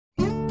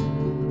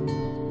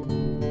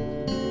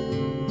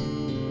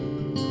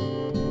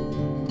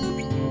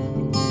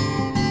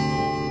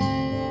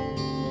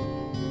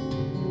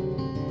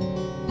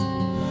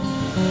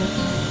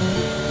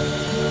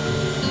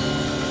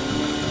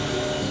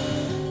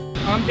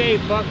I'm Dave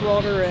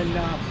Buckwalter, and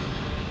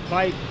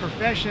by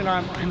profession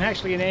I'm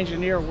actually an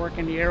engineer working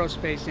in the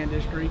aerospace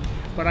industry,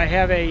 but I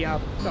have a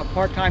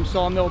part-time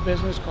sawmill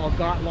business called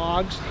Got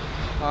Logs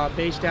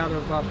based out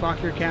of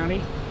Fauquier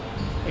County,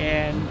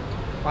 and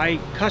I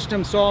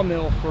custom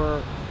sawmill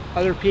for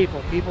other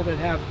people that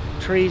have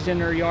trees in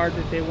their yard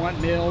that they want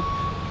milled.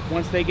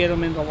 Once they get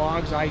them into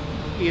logs, I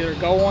either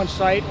go on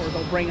site or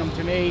they'll bring them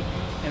to me,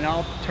 and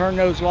I'll turn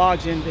those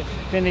logs into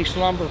finished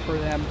lumber for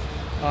them.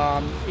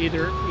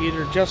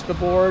 Either just the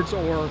boards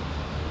or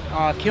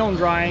kiln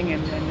drying,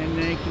 and then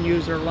they can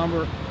use their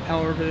lumber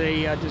however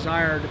they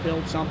desire to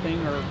build something,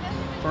 or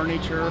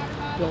furniture,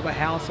 build a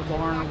house, a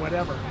barn, or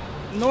whatever.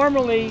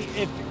 Normally,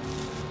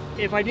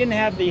 if I didn't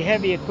have the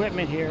heavy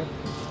equipment here,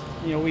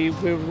 you know, we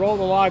would roll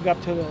the log up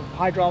to the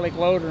hydraulic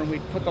loader and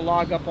we'd put the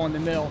log up on the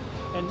mill.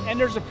 And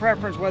there's a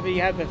preference whether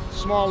you have the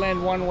small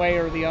end one way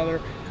or the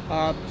other.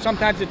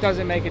 Sometimes it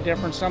doesn't make a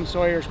difference. Some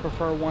sawyers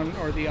prefer one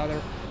or the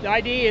other. The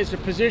idea is to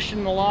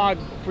position the log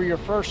for your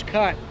first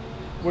cut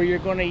where you're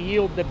going to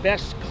yield the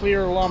best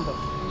clear lumber.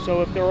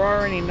 So if there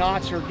are any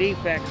knots or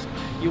defects,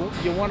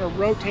 you want to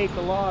rotate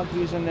the log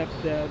using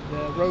the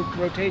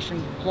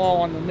rotation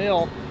claw on the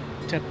mill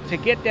to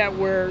get that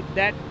where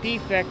that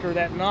defect or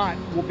that knot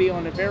will be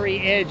on the very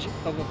edge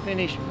of a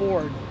finished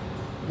board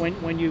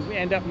when you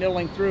end up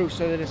milling through,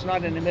 so that it's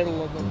not in the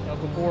middle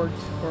of the board.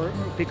 Or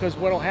because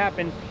what will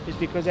happen is,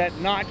 because that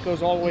knot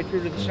goes all the way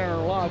through to the center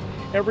of the log,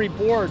 every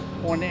board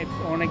on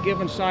a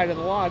given side of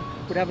the log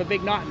would have a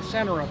big knot in the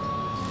center of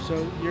it.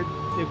 So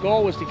the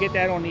goal is to get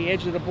that on the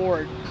edge of the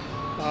board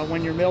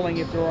when you're milling,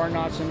 if there are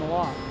knots in the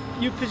log.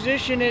 You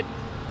position it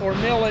or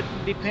mill it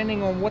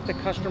depending on what the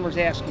customer's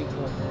asking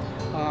for.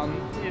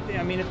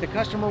 If the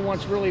customer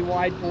wants really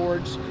wide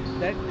boards,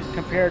 that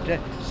compared to,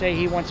 say,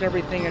 he wants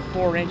everything at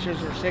 4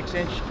 inches or 6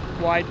 inch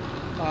wide,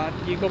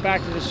 you go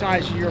back to the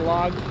size of your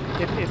log.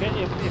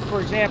 If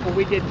for example,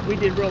 we did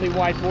really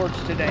wide boards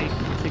today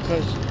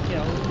because, you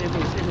know,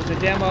 it was a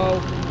demo,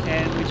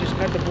 and we just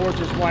cut the boards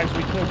as wide as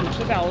we could, which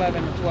is about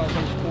 11 or 12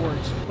 inch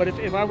boards. But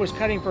if I was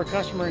cutting for a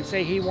customer and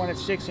say he wanted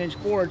 6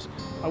 inch boards,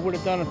 I would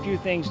have done a few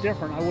things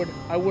different.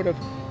 I would have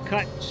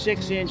cut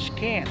 6 inch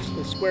cants,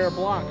 the square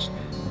blocks.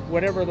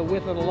 Whatever the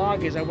width of the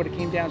log is, I would have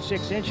came down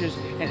 6 inches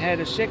and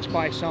had a 6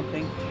 by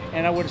something,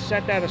 and I would have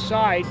set that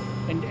aside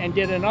and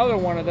did another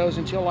one of those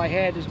until I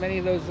had as many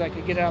of those as I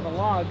could get out of the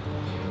log,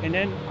 and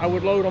then I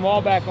would load them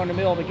all back on the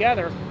mill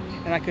together,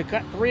 and I could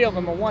cut 3 of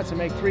them at once and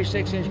make 3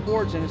 6 inch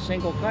boards in a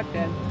single cut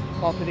then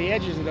off of the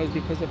edges of those,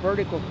 because the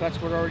vertical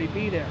cuts would already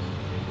be there.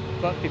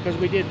 But because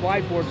we did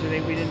wide boards today,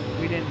 we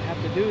didn't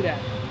have to do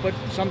that. But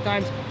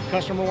sometimes the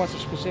customer wants a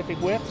specific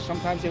width,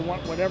 sometimes they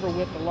want whatever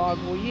width the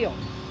log will yield.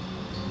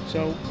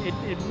 So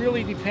it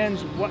really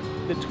depends what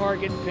the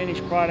target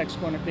finished product's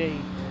going to be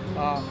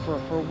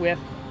for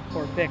width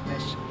or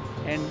thickness.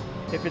 And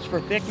if it's for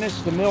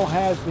thickness, the mill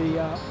has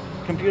the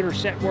computer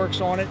set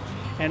works on it,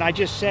 and I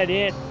just set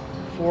it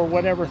for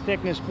whatever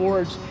thickness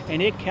boards,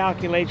 and it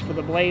calculates for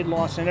the blade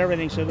loss and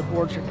everything, so the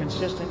boards are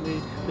consistently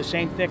the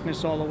same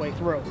thickness all the way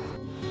through.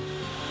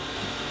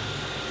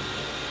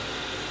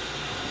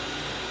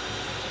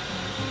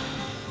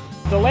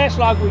 The last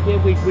log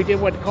we did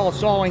what they call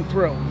sawing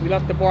through. We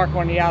left the bark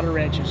on the outer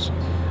edges,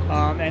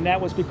 and that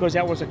was because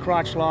that was a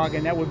crotch log,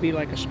 and that would be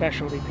like a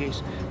specialty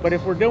piece. But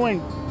if we're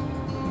doing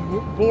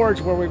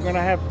boards where we're going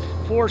to have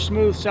 4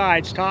 smooth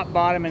sides, top,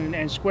 bottom,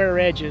 and square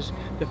edges,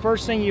 the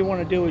first thing you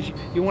want to do is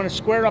you want to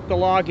square up the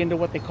log into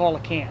what they call a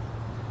cant.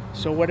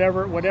 So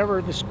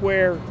whatever the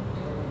square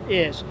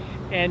is.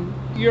 And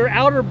your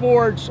outer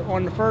boards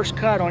on the first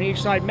cut on each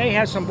side may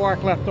have some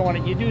bark left on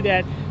it. You do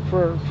that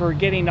for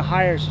getting the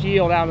highest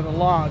yield out of the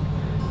log.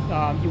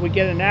 You would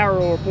get a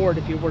narrower board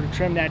if you were to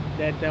trim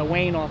that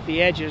wane off the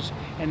edges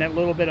and that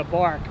little bit of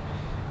bark.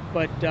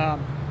 But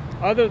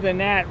other than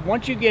that,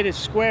 once you get it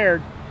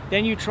squared,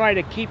 then you try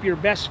to keep your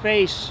best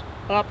face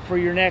up for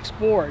your next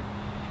board.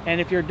 And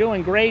if you're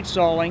doing grade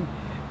sawing,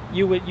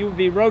 you would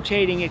be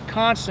rotating it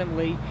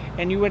constantly,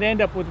 and you would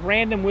end up with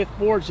random width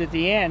boards at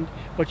the end,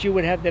 but you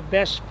would have the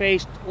best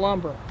faced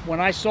lumber. When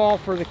I saw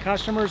for the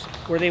customers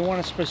where they want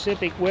a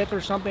specific width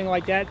or something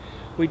like that,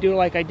 we do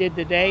like I did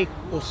today.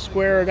 We'll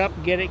square it up,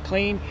 get it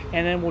clean,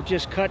 and then we'll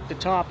just cut the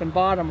top and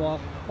bottom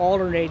off,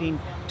 alternating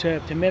to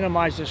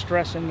minimize the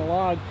stress in the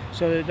log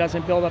so that it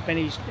doesn't build up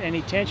any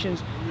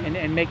tensions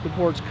and make the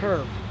boards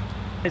curve.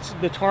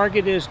 The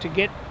target is to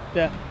get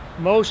the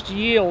most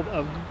yield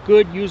of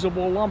good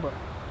usable lumber.